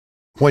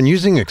When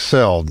using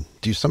Excel,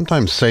 do you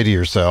sometimes say to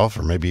yourself,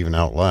 or maybe even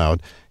out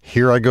loud,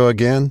 "Here I go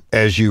again,"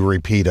 as you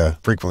repeat a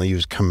frequently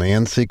used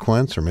command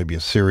sequence or maybe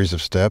a series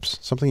of steps,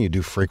 something you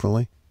do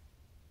frequently?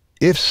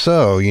 If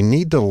so, you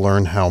need to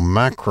learn how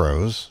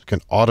macros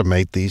can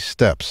automate these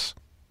steps.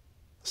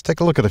 Let's take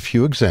a look at a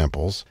few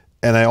examples.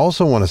 And I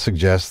also want to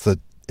suggest that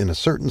in a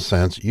certain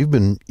sense, you've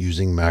been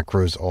using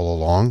macros all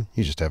along.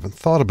 You just haven't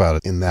thought about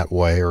it in that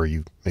way, or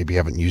you maybe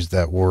haven't used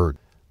that word.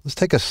 Let's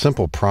take a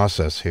simple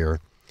process here.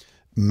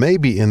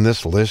 Maybe in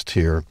this list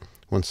here,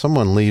 when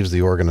someone leaves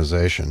the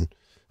organization,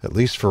 at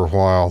least for a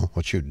while,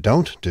 what you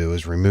don't do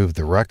is remove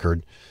the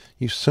record.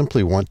 You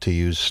simply want to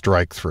use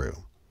strike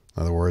through.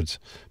 In other words,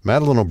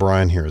 Madeline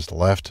O'Brien here is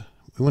left.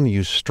 We want to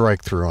use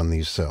strike through on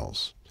these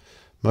cells.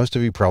 Most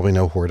of you probably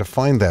know where to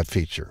find that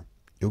feature.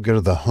 You'll go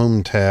to the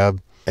Home tab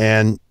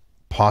and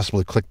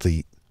possibly click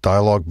the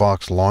dialog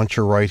box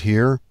launcher right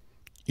here.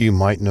 You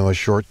might know a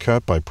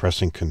shortcut by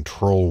pressing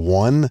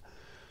Control-1,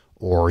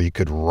 or you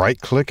could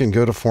right-click and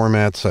go to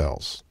Format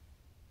Cells.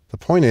 The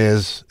point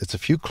is, it's a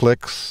few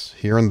clicks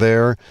here and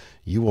there.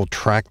 You will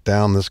track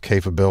down this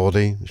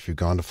capability. If you've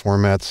gone to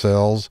Format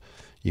Cells,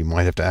 you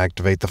might have to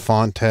activate the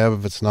Font tab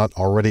if it's not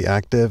already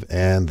active,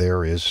 and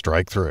there is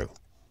strike through.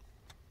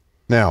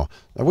 Now,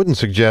 I wouldn't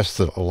suggest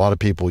that a lot of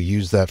people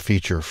use that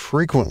feature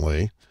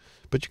frequently,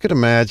 but you could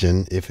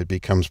imagine if it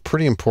becomes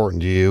pretty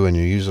important to you and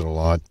you use it a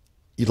lot,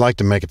 you'd like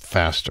to make it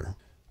faster.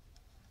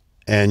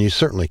 And you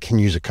certainly can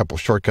use a couple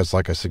shortcuts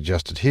like I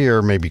suggested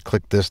here. Maybe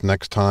click this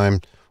next time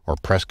or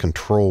press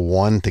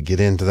Control-1 to get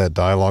into that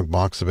dialog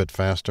box a bit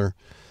faster.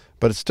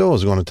 But it still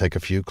is going to take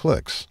a few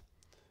clicks.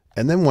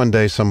 And then one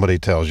day somebody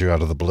tells you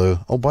out of the blue,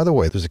 oh, by the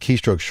way, there's a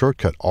keystroke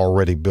shortcut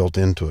already built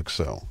into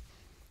Excel.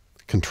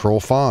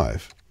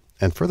 Control-5.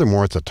 And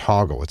furthermore, it's a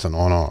toggle. It's an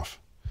on-off.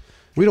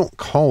 We don't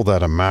call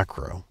that a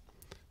macro,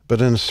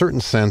 but in a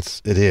certain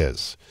sense, it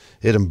is.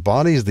 It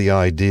embodies the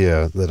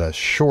idea that a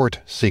short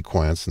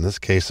sequence, in this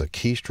case a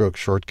keystroke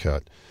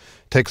shortcut,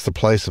 takes the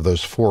place of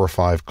those 4 or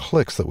 5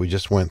 clicks that we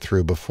just went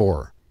through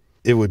before.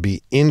 It would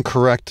be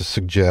incorrect to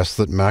suggest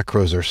that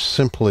macros are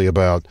simply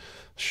about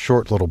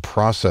short little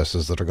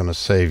processes that are going to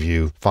save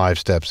you 5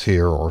 steps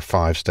here or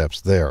 5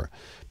 steps there.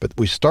 But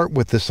we start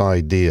with this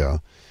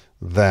idea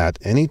that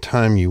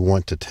anytime you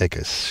want to take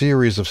a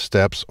series of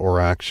steps or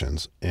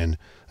actions and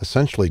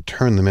essentially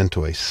turn them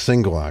into a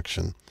single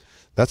action,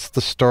 that's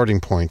the starting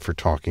point for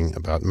talking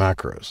about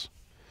macros.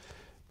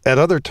 At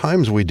other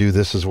times we do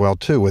this as well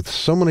too. With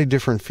so many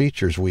different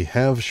features, we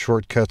have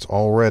shortcuts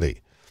already.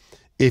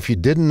 If you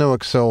didn't know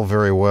Excel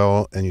very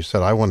well and you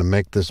said, I want to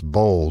make this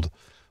bold,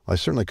 I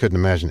certainly couldn't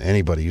imagine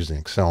anybody using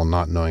Excel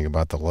not knowing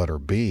about the letter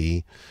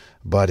B.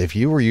 But if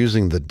you were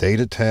using the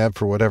Data tab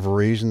for whatever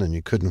reason and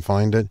you couldn't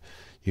find it,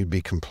 you'd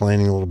be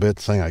complaining a little bit,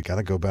 saying, I got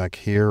to go back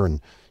here and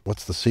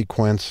what's the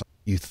sequence?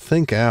 You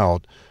think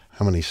out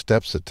how many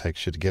steps it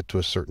takes you to get to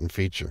a certain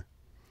feature.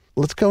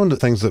 Let's go into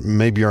things that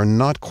maybe are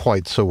not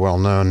quite so well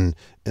known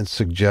and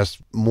suggest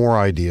more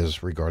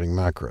ideas regarding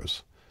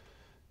macros.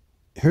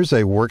 Here's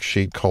a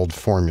worksheet called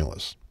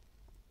Formulas,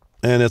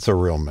 and it's a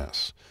real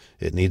mess.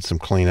 It needs some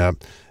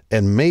cleanup,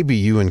 and maybe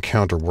you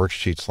encounter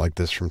worksheets like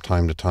this from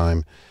time to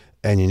time,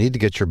 and you need to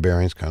get your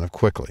bearings kind of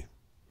quickly.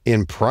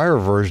 In prior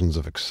versions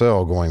of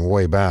Excel going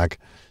way back,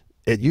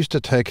 it used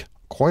to take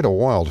quite a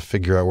while to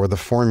figure out where the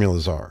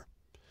formulas are.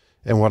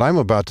 And what I'm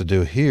about to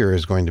do here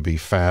is going to be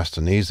fast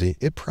and easy.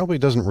 It probably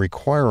doesn't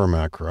require a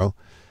macro,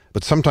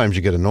 but sometimes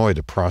you get annoyed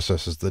at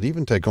processes that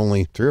even take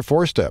only 3 or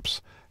 4 steps.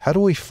 How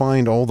do we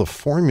find all the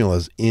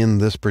formulas in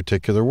this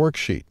particular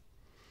worksheet?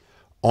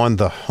 On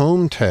the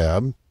Home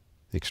tab,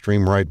 the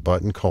extreme right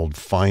button called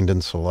Find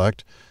and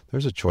Select,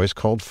 there's a choice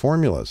called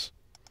Formulas.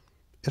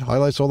 It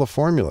highlights all the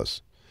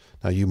formulas.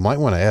 Now, you might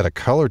want to add a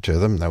color to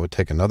them. That would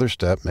take another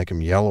step, make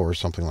them yellow or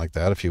something like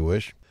that if you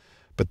wish.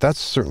 But that's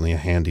certainly a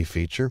handy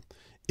feature.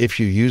 If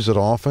you use it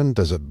often,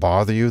 does it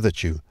bother you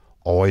that you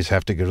always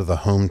have to go to the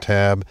Home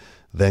tab,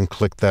 then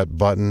click that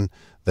button,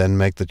 then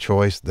make the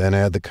choice, then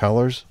add the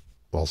colors?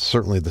 Well,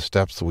 certainly the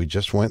steps that we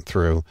just went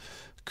through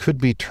could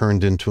be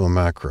turned into a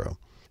macro.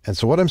 And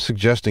so what I'm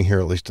suggesting here,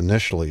 at least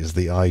initially, is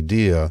the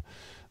idea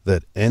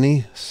that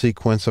any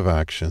sequence of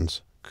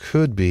actions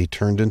could be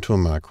turned into a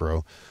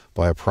macro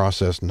by a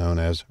process known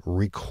as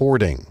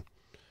recording.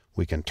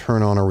 We can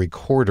turn on a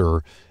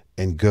recorder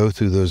and go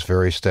through those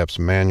very steps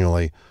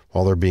manually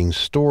while they're being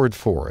stored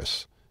for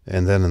us.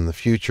 And then in the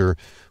future,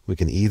 we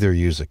can either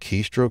use a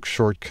keystroke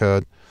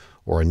shortcut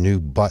or a new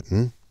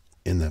button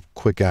in the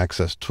quick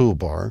access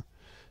toolbar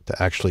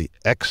to actually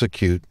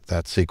execute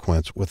that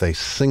sequence with a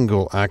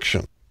single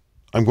action.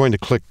 I'm going to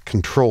click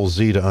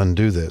Control-Z to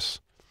undo this.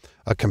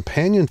 A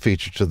companion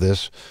feature to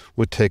this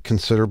would take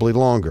considerably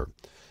longer.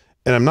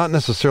 And I'm not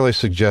necessarily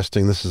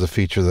suggesting this is a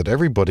feature that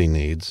everybody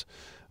needs,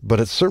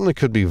 but it certainly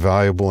could be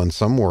valuable in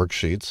some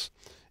worksheets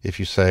if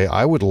you say,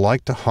 I would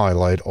like to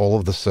highlight all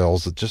of the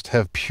cells that just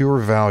have pure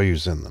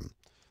values in them.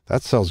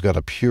 That cell's got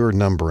a pure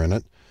number in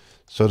it.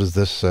 So does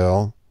this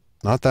cell.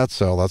 Not that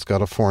cell, that's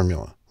got a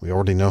formula. We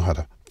already know how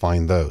to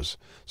find those.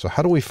 So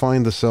how do we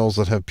find the cells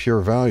that have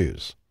pure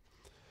values?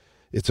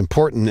 It's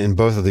important in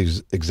both of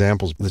these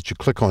examples that you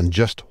click on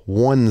just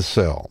one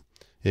cell.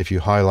 If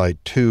you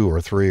highlight 2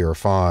 or 3 or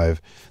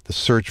 5, the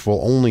search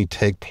will only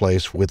take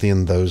place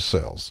within those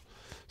cells.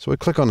 So we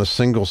click on a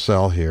single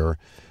cell here,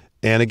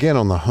 and again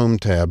on the Home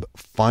tab,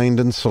 find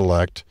and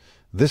select,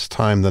 this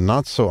time the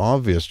not so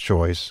obvious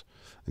choice,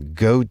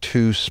 Go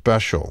to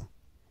Special.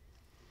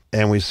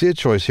 And we see a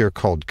choice here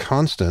called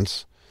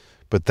Constants,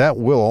 but that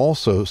will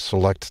also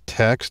select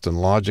text and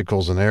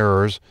logicals and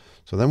errors.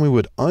 So then we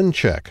would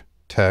uncheck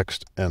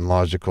text and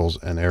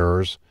logicals and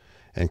errors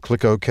and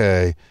click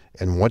OK.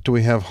 And what do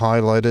we have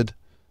highlighted?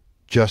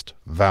 Just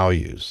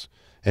values.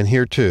 And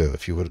here too,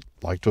 if you would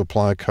like to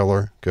apply a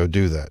color, go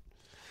do that.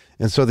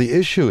 And so the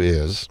issue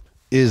is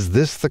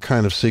this the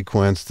kind of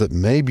sequence that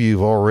maybe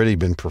you've already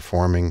been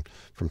performing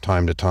from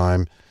time to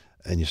time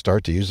and you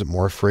start to use it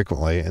more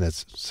frequently, and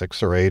it's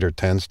 6 or 8 or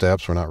 10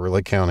 steps, we're not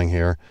really counting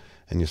here,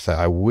 and you say,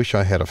 I wish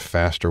I had a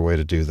faster way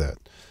to do that.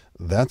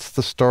 That's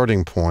the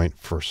starting point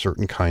for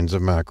certain kinds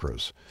of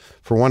macros.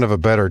 For want of a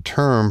better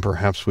term,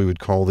 perhaps we would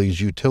call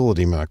these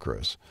utility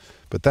macros.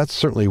 But that's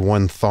certainly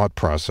one thought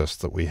process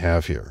that we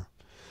have here.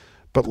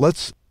 But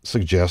let's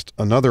suggest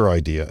another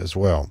idea as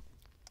well.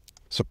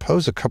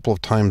 Suppose a couple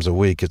of times a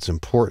week it's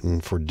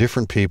important for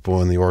different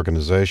people in the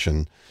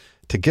organization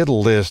to get a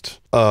list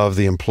of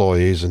the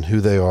employees and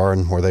who they are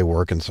and where they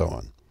work and so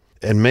on.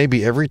 And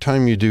maybe every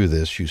time you do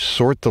this, you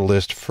sort the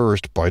list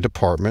first by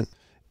department,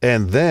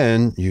 and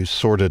then you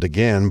sort it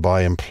again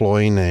by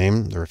employee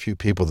name. There are a few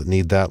people that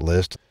need that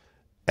list.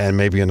 And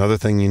maybe another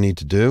thing you need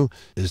to do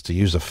is to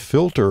use a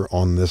filter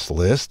on this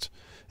list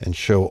and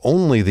show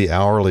only the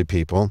hourly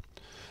people.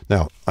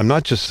 Now, I'm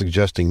not just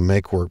suggesting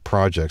make work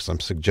projects.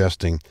 I'm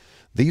suggesting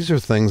these are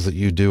things that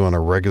you do on a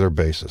regular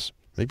basis.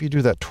 Maybe you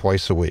do that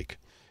twice a week.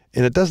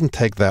 And it doesn't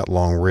take that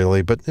long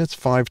really, but it's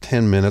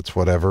 5-10 minutes,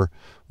 whatever.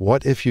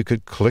 What if you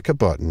could click a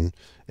button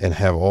and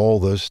have all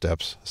those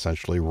steps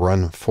essentially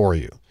run for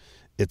you?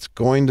 It's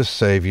going to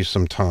save you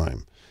some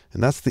time.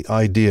 And that's the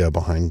idea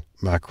behind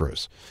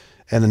macros.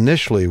 And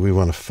initially, we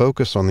want to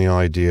focus on the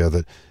idea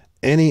that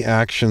any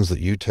actions that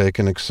you take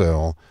in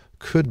Excel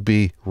could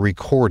be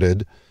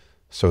recorded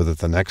so that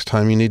the next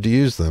time you need to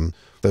use them,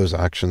 those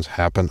actions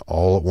happen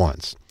all at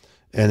once.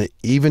 And it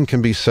even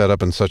can be set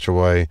up in such a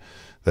way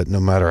that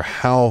no matter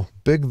how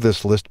big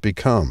this list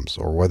becomes,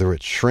 or whether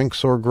it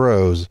shrinks or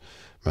grows,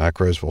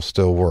 macros will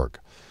still work.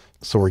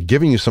 So we're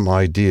giving you some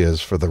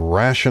ideas for the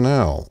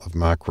rationale of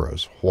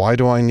macros. Why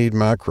do I need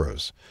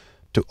macros?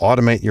 To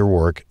automate your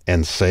work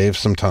and save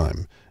some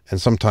time, and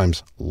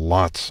sometimes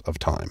lots of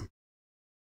time.